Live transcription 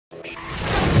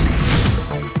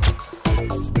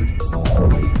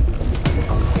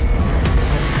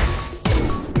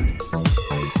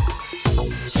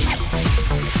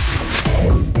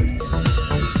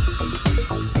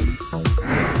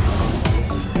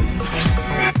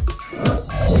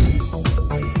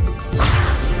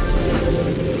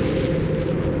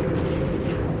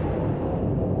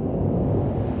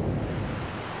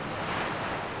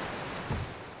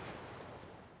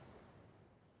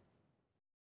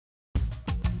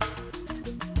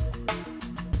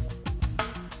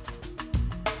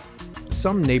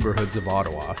Some neighborhoods of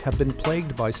Ottawa have been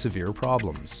plagued by severe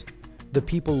problems. The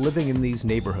people living in these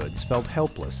neighborhoods felt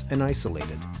helpless and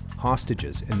isolated,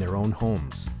 hostages in their own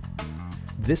homes.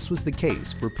 This was the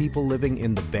case for people living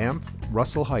in the Banff,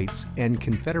 Russell Heights, and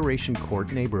Confederation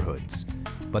Court neighborhoods.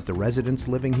 But the residents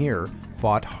living here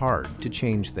fought hard to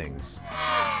change things.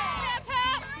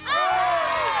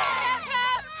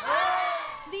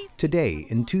 Today,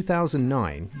 in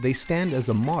 2009, they stand as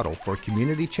a model for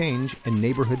community change and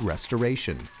neighborhood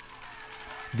restoration.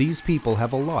 These people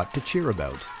have a lot to cheer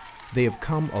about. They have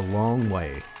come a long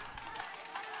way.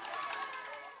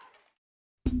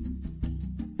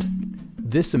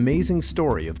 This amazing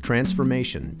story of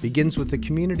transformation begins with the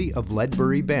community of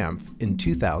Ledbury, Banff in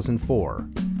 2004.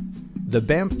 The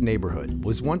Banff neighborhood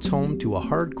was once home to a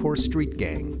hardcore street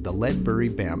gang, the Ledbury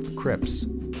Banff Crips.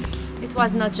 It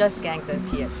was not just gangs and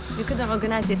fear. We couldn't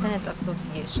organize a tenant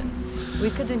association.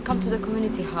 We couldn't come to the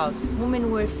community house.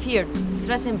 Women were feared,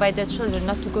 threatened by their children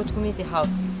not to go to community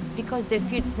house because they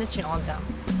feared snitching on them.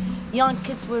 Young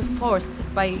kids were forced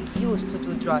by youth to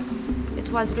do drugs.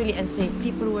 It was really unsafe.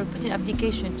 People were putting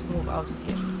application to move out of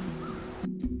here.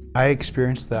 I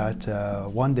experienced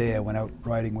that one day. I went out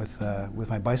riding with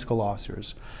my bicycle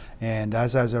officers, and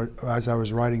as I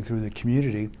was riding through the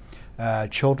community,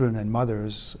 children and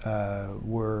mothers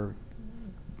were,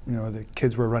 the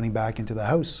kids were running back into the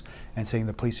house and saying,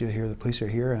 "The police are here, the police are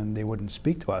here," and they wouldn't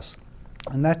speak to us.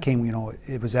 And that came,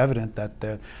 it was evident that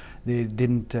they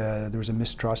didn't. There was a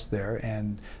mistrust there,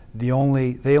 and they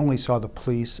only saw the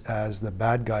police as the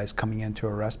bad guys coming in to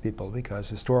arrest people, because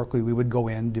historically we would go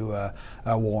in, do a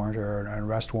warrant or an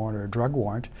arrest warrant or a drug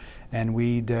warrant, and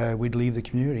we'd leave the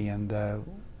community, and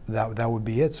that would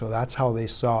be it. So that's how they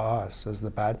saw us, as the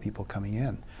bad people coming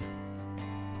in.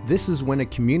 This is when a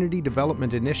community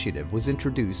development initiative was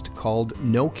introduced called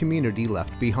No Community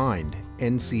Left Behind,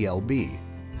 NCLB.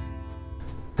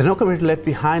 The No Community Left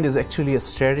Behind is actually a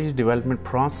strategy development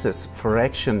process for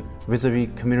action vis-a-vis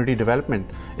community development.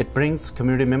 It brings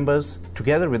community members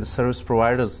together with the service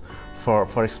providers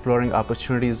for exploring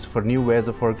opportunities for new ways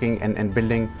of working and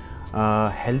building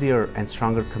healthier and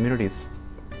stronger communities.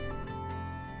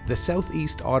 The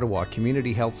Southeast Ottawa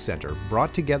Community Health Centre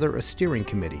brought together a steering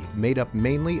committee made up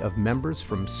mainly of members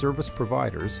from service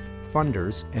providers,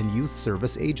 funders, and youth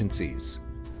service agencies.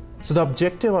 So the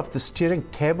objective of the steering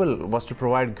table was to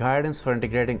provide guidance for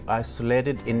integrating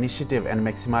isolated initiative and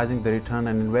maximizing the return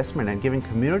on investment, and giving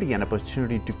community an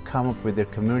opportunity to come up with their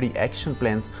community action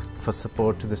plans for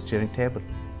support to the steering table.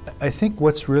 I think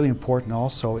what's really important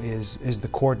also is the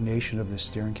coordination of the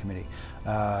steering committee.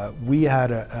 We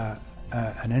had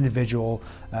an individual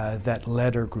that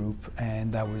led our group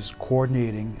and that was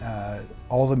coordinating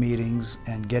all the meetings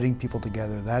and getting people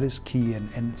together. That is key,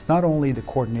 and it's not only the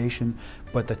coordination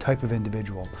but the type of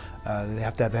individual. They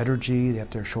have to have energy, they have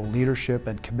to show leadership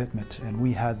and commitment, and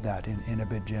we had that in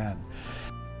Abidjan.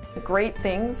 Great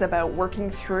things about working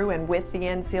through and with the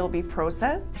NCLB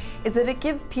process is that it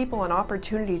gives people an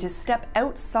opportunity to step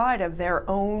outside of their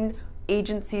own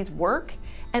agency's work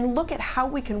and look at how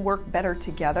we can work better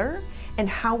together and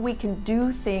how we can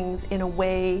do things in a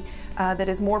way that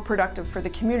is more productive for the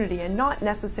community, and not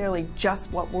necessarily just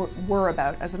what we're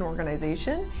about as an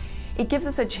organization. It gives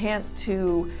us a chance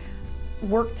to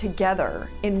work together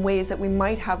in ways that we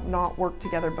might have not worked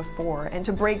together before, and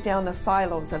to break down the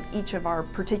silos of each of our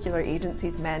particular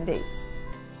agency's mandates.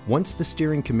 Once the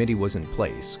steering committee was in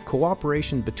place,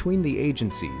 cooperation between the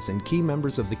agencies and key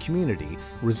members of the community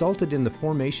resulted in the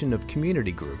formation of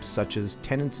community groups such as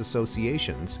tenants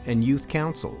associations and youth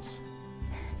councils.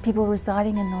 People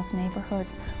residing in those neighborhoods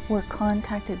were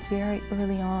contacted very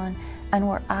early on and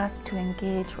were asked to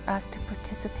engage, were asked to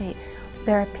participate.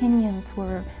 Their opinions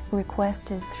were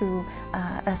requested through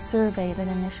a survey that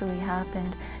initially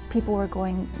happened. People were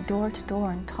going door to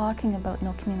door and talking about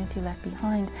No Community Left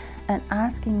Behind, and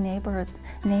asking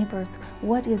neighbors,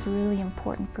 what is really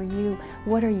important for you?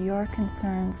 What are your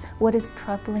concerns? What is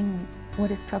troubling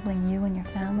you and your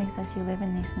families as you live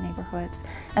in these neighborhoods?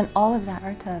 And all of that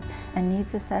part of a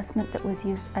needs assessment that was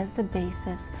used as the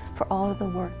basis for all of the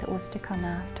work that was to come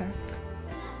after.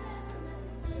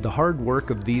 The hard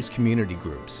work of these community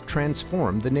groups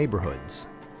transformed the neighborhoods.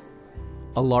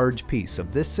 A large piece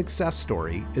of this success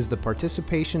story is the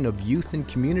participation of youth in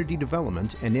community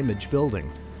development and image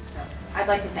building. So I'd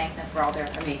like to thank them for all their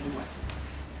amazing work.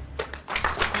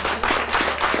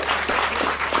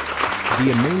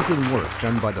 The amazing work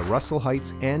done by the Russell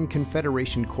Heights and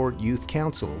Confederation Court Youth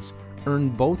Councils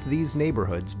earned both these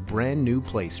neighborhoods brand new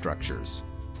play structures.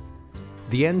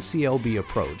 The NCLB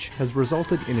approach has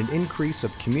resulted in an increase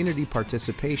of community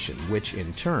participation, which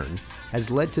in turn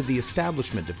has led to the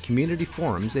establishment of community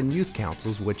forums and youth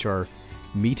councils which are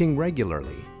meeting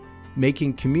regularly,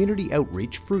 making community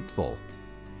outreach fruitful,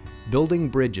 building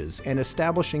bridges and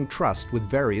establishing trust with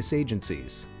various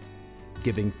agencies,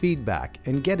 giving feedback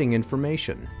and getting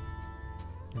information,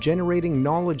 generating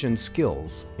knowledge and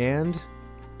skills, and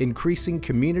increasing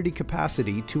community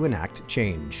capacity to enact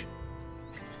change.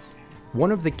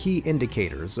 One of the key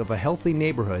indicators of a healthy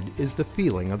neighborhood is the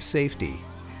feeling of safety.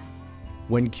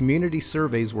 When community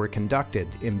surveys were conducted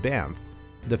in Banff,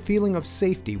 the feeling of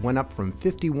safety went up from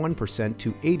 51%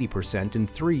 to 80% in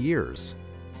 3 years.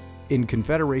 In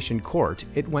Confederation Court,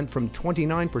 it went from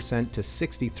 29% to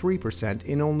 63%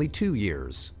 in only 2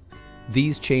 years.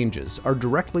 These changes are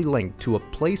directly linked to a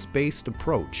place-based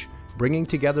approach, bringing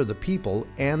together the people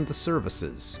and the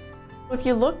services. If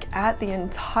you look at the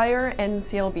entire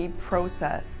NCLB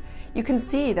process, you can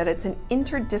see that it's an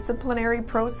interdisciplinary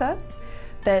process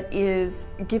that is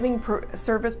giving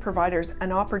service providers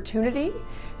an opportunity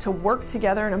to work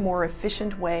together in a more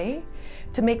efficient way,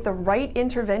 to make the right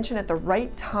intervention at the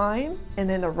right time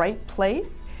and in the right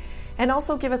place, and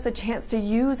also give us a chance to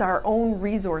use our own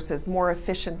resources more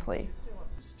efficiently.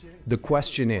 The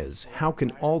question is, how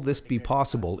can all this be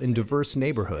possible in diverse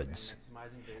neighborhoods?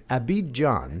 Abid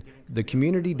Jan, the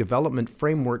Community Development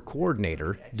Framework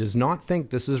Coordinator, does not think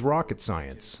this is rocket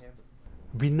science.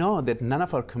 We know that none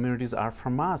of our communities are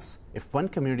from us. If one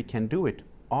community can do it,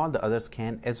 all the others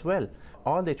can as well.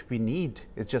 All that we need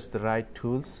is just the right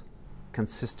tools,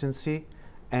 consistency,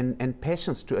 and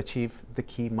patience to achieve the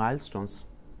key milestones.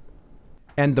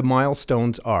 And the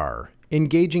milestones are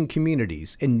engaging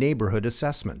communities in neighborhood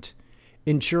assessment,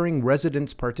 ensuring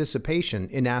residents' participation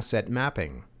in asset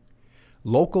mapping,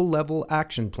 local level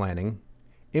action planning,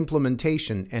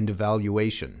 implementation and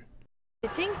evaluation. I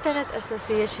think tenant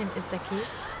association is the key.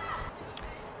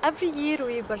 Every year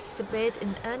we participate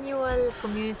in annual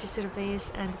community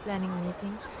surveys and planning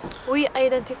meetings. We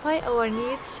identify our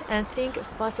needs and think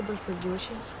of possible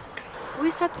solutions. We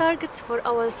set targets for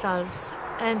ourselves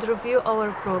and review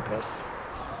our progress.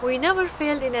 We never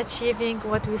failed in achieving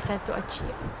what we set to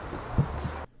achieve.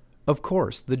 Of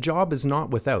course, the job is not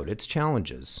without its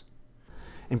challenges.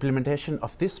 Implementation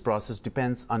of this process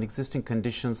depends on existing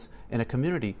conditions in a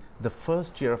community. The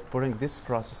first year of putting this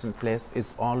process in place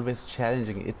is always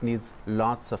challenging. It needs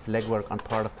lots of legwork on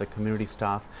part of the community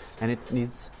staff, and it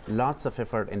needs lots of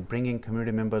effort in bringing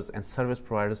community members and service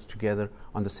providers together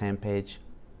on the same page.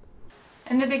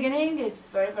 In the beginning, it's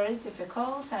very, very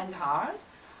difficult and hard.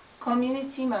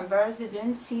 Community members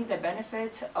didn't see the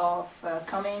benefit of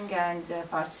coming and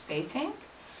participating.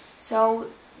 So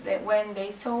when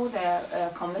they saw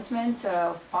the commitment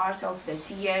of part of the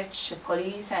CH,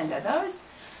 police and others,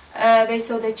 they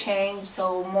saw the change,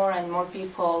 so more and more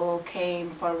people came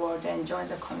forward and joined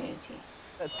the community.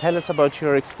 Tell us about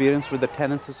your experience with the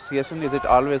Tenants Association. Is it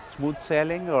always smooth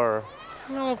sailing, or?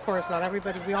 No, of course not.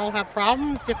 Everybody, we all have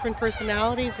problems, different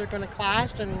personalities are going to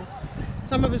clash, and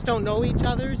some of us don't know each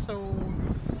other, so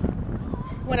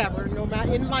whatever, no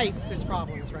matter, in life there's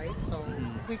problems, right? So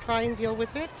we try and deal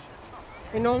with it.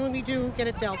 And normally we do get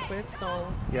it dealt with, so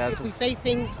if we say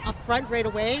things up front right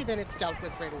away, then it's dealt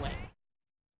with right away.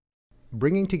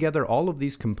 Bringing together all of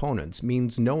these components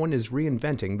means no one is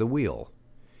reinventing the wheel.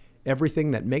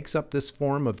 Everything that makes up this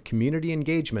form of community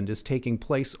engagement is taking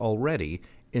place already,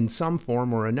 in some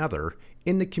form or another,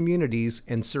 in the communities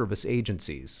and service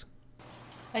agencies.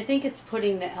 I think it's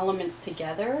putting the elements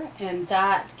together, and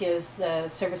that gives the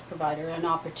service provider an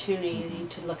opportunity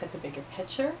to look at the bigger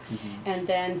picture and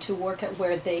then to work at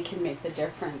where they can make the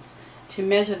difference. To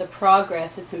measure the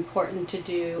progress, it's important to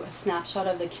do a snapshot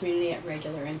of the community at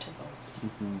regular intervals.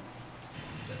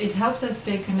 It helps us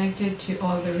stay connected to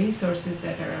all the resources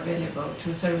that are available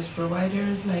through service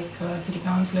providers like city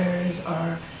councilors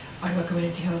or Ottawa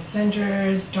Community Health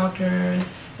Centers, doctors,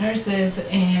 nurses,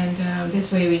 and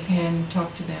this way we can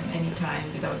talk to them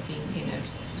anytime without being in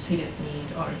a serious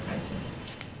need or a crisis.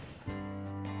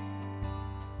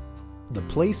 The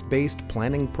place-based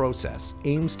planning process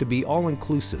aims to be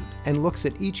all-inclusive and looks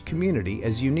at each community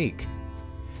as unique.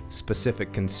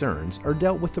 Specific concerns are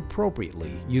dealt with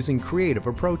appropriately using creative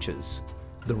approaches.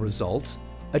 The result?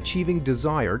 Achieving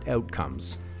desired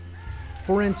outcomes.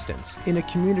 For instance, in a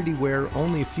community where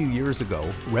only a few years ago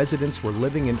residents were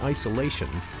living in isolation,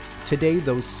 today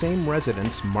those same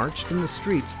residents marched in the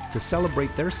streets to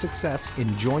celebrate their success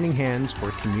in joining hands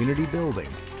for community building.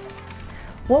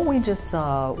 What we just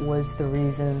saw was the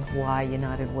reason why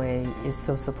United Way is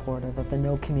so supportive of the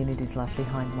No Communities Left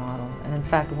Behind model. And in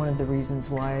fact, one of the reasons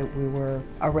why we were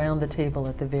around the table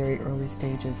at the very early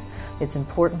stages. It's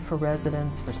important for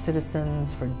residents, for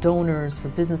citizens, for donors, for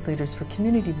business leaders, for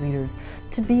community leaders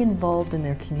to be involved in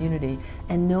their community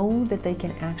and know that they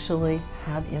can actually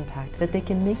have impact, that they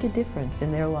can make a difference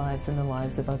in their lives and the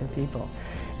lives of other people.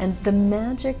 And the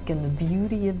magic and the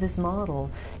beauty of this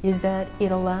model is that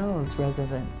it allows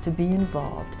residents to be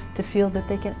involved, to feel that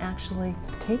they can actually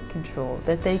take control,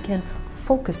 that they can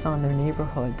focus on their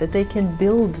neighborhood, that they can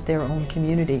build their own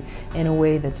community in a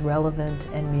way that's relevant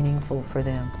and meaningful for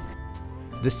them.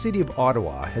 The City of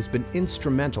Ottawa has been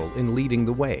instrumental in leading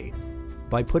the way.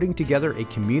 By putting together a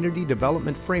Community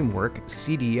Development Framework,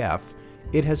 CDF,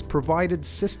 it has provided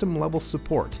system-level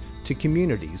support to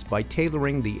communities by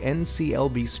tailoring the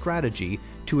NCLB strategy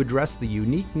to address the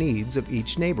unique needs of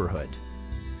each neighborhood.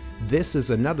 This is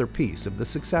another piece of the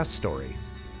success story.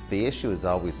 The issue has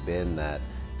always been that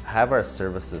have our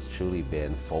services truly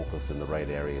been focused in the right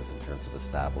areas in terms of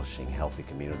establishing healthy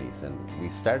communities? And we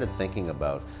started thinking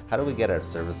about how do we get our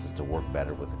services to work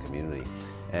better with the community?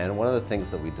 And one of the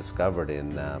things that we discovered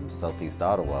in Southeast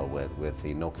Ottawa with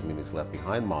the No Communities Left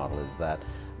Behind model is that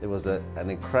there was an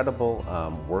incredible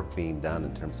work being done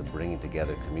in terms of bringing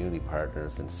together community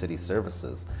partners and city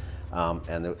services.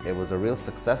 And it was a real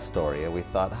success story, and we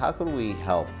thought, how can we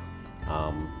help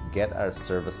get our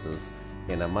services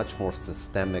in a much more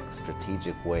systemic,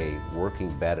 strategic way, working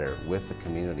better with the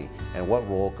community, and what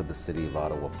role could the City of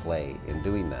Ottawa play in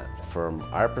doing that? From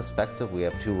our perspective, we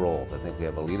have two roles. I think we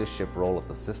have a leadership role at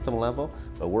the system level,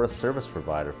 but we're a service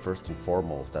provider first and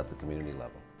foremost at the community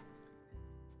level.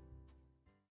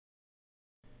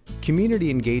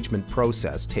 Community engagement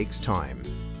process takes time.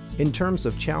 In terms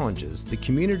of challenges, the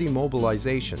community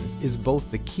mobilization is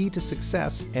both the key to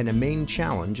success and a main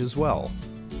challenge as well.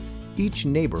 Each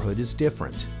neighborhood is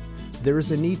different. There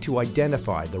is a need to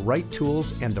identify the right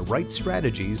tools and the right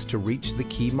strategies to reach the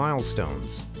key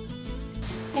milestones.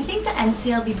 I think the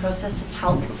NCLB process has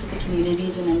helped the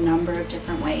communities in a number of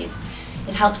different ways.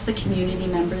 It helps the community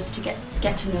members to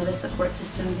get to know the support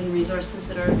systems and resources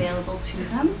that are available to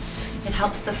them. It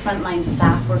helps the frontline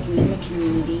staff working in the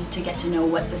community to get to know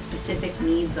what the specific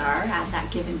needs are at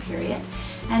that given period.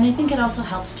 And I think it also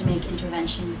helps to make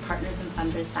intervention partners and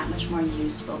funders that much more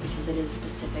useful because it is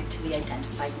specific to the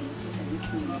identified needs within the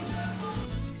communities.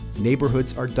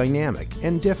 Neighborhoods are dynamic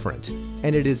and different,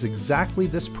 and it is exactly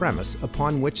this premise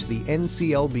upon which the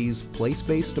NCLB's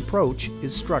place-based approach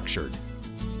is structured.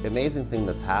 The amazing thing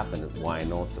that's happened, and why I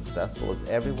know it's successful, is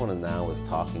everyone now is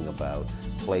talking about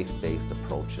place-based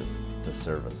approaches to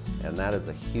service, and that is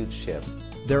a huge shift.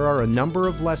 There are a number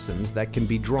of lessons that can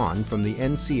be drawn from the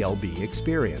NCLB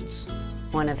experience.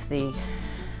 One of the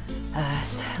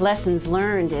lessons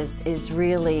learned is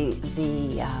really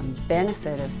the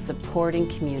benefit of supporting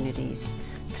communities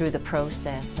through the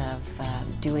process of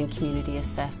doing community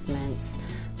assessments,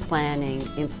 planning,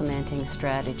 implementing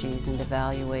strategies and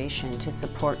evaluation to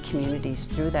support communities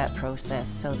through that process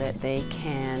so that they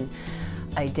can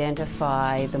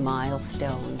identify the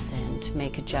milestones and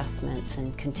make adjustments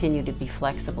and continue to be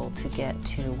flexible to get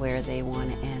to where they want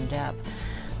to end up.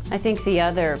 I think the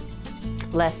other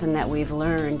lesson that we've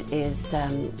learned is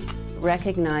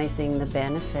recognizing the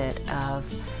benefit of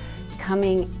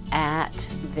coming at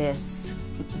this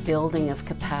building of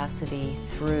capacity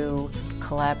through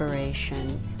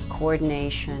collaboration,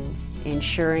 coordination,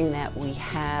 ensuring that we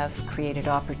have created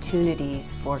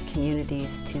opportunities for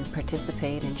communities to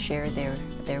participate and share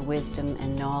their wisdom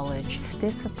and knowledge.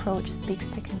 This approach speaks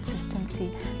to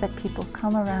consistency, that people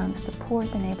come around,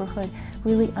 support the neighborhood,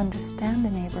 really understand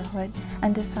the neighborhood,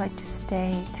 and decide to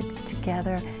stay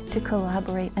together, to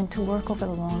collaborate, and to work over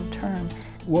the long term.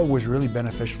 What was really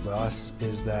beneficial to us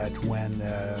is that when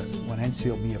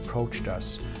NCLB approached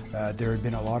us, there had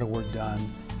been a lot of work done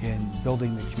in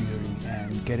building the community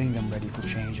and getting them ready for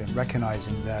change and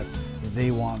recognizing that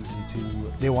they wanted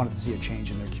to see a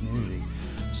change in their community.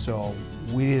 So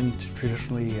we didn't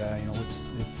traditionally,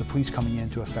 it's the police coming in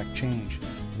to affect change.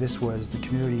 This was the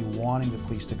community wanting the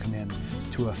police to come in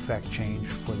to affect change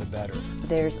for the better.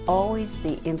 There's always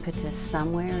the impetus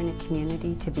somewhere in a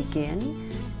community to begin,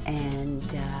 and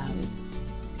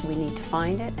we need to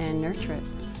find it and nurture it.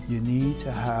 You need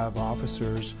to have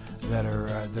officers that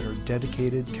are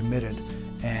dedicated, committed,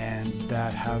 and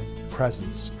that have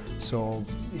presence. So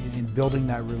in building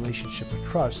that relationship of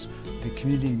trust, the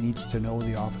community needs to know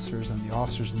the officers and the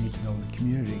officers need to know the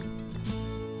community.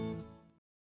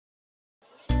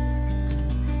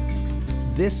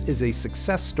 This is a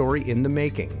success story in the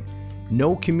making.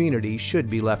 No community should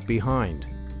be left behind.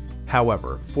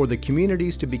 However, for the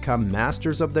communities to become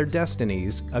masters of their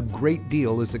destinies, a great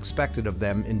deal is expected of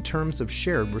them in terms of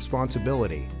shared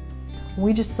responsibility.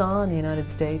 We just saw in the United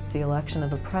States the election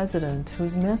of a president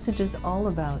whose message is all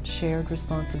about shared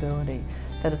responsibility,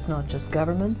 that it's not just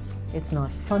governments, it's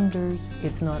not funders,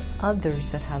 it's not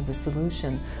others that have the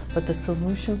solution, but the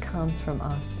solution comes from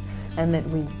us, and that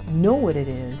we know what it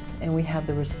is and we have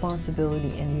the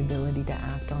responsibility and the ability to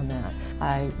act on that.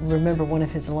 I remember one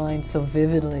of his lines so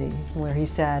vividly where he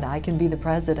said, "I can be the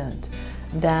president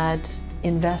that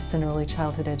invests in early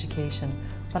childhood education,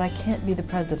 but I can't be the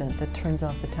president that turns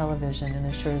off the television and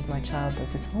ensures my child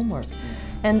does his homework."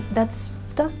 And that's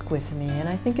stuck with me, and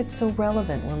I think it's so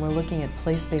relevant when we're looking at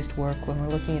place-based work, when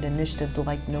we're looking at initiatives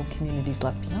like No Communities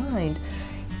Left Behind,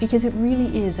 because it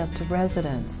really is up to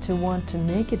residents to want to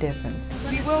make a difference.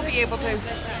 We will be able to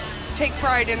take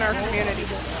pride in our community.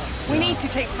 We need to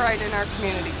take pride in our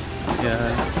community.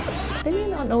 Yeah. They may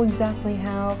not know exactly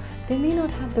how, they may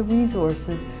not have the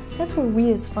resources. That's where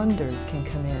we as funders can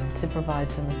come in to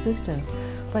provide some assistance,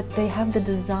 but they have the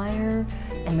desire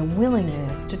and the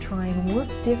willingness to try and work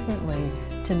differently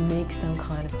to make some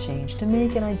kind of change, to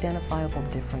make an identifiable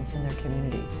difference in their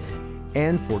community.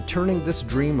 And for turning this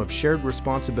dream of shared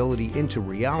responsibility into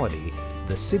reality,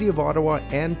 the City of Ottawa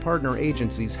and partner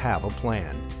agencies have a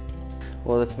plan.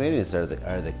 Well, the communities are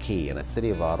the key, and the City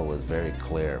of Ottawa is very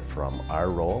clear from our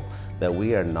role that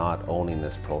we are not owning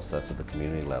this process at the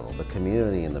community level. The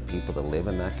community and the people that live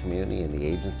in that community and the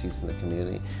agencies in the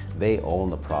community, they own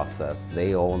the process,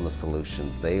 they own the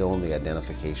solutions, they own the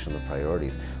identification of the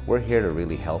priorities. We're here to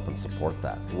really help and support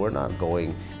that. We're not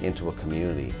going into a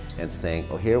community and saying,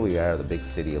 oh, here we are, the big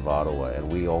City of Ottawa, and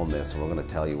we own this, and we're going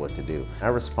to tell you what to do.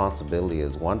 Our responsibility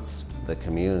is, once the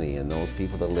community and those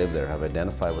people that live there have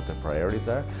identified what their priorities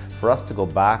are, for us to go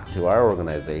back to our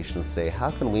organization and say,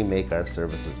 how can we make our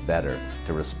services better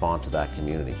to respond to that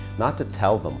community? Not to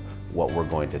tell them what we're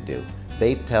going to do.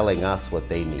 They telling us what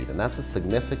they need, and that's a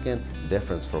significant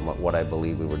difference from what I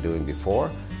believe we were doing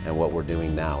before and what we're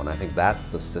doing now. And I think that's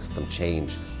the system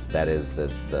change that is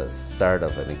the start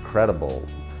of an incredible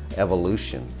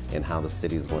evolution in how the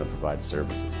city is going to provide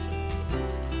services.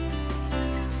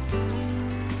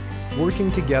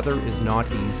 Working together is not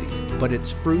easy, but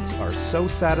its fruits are so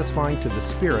satisfying to the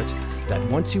spirit that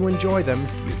once you enjoy them,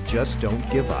 you just don't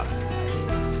give up.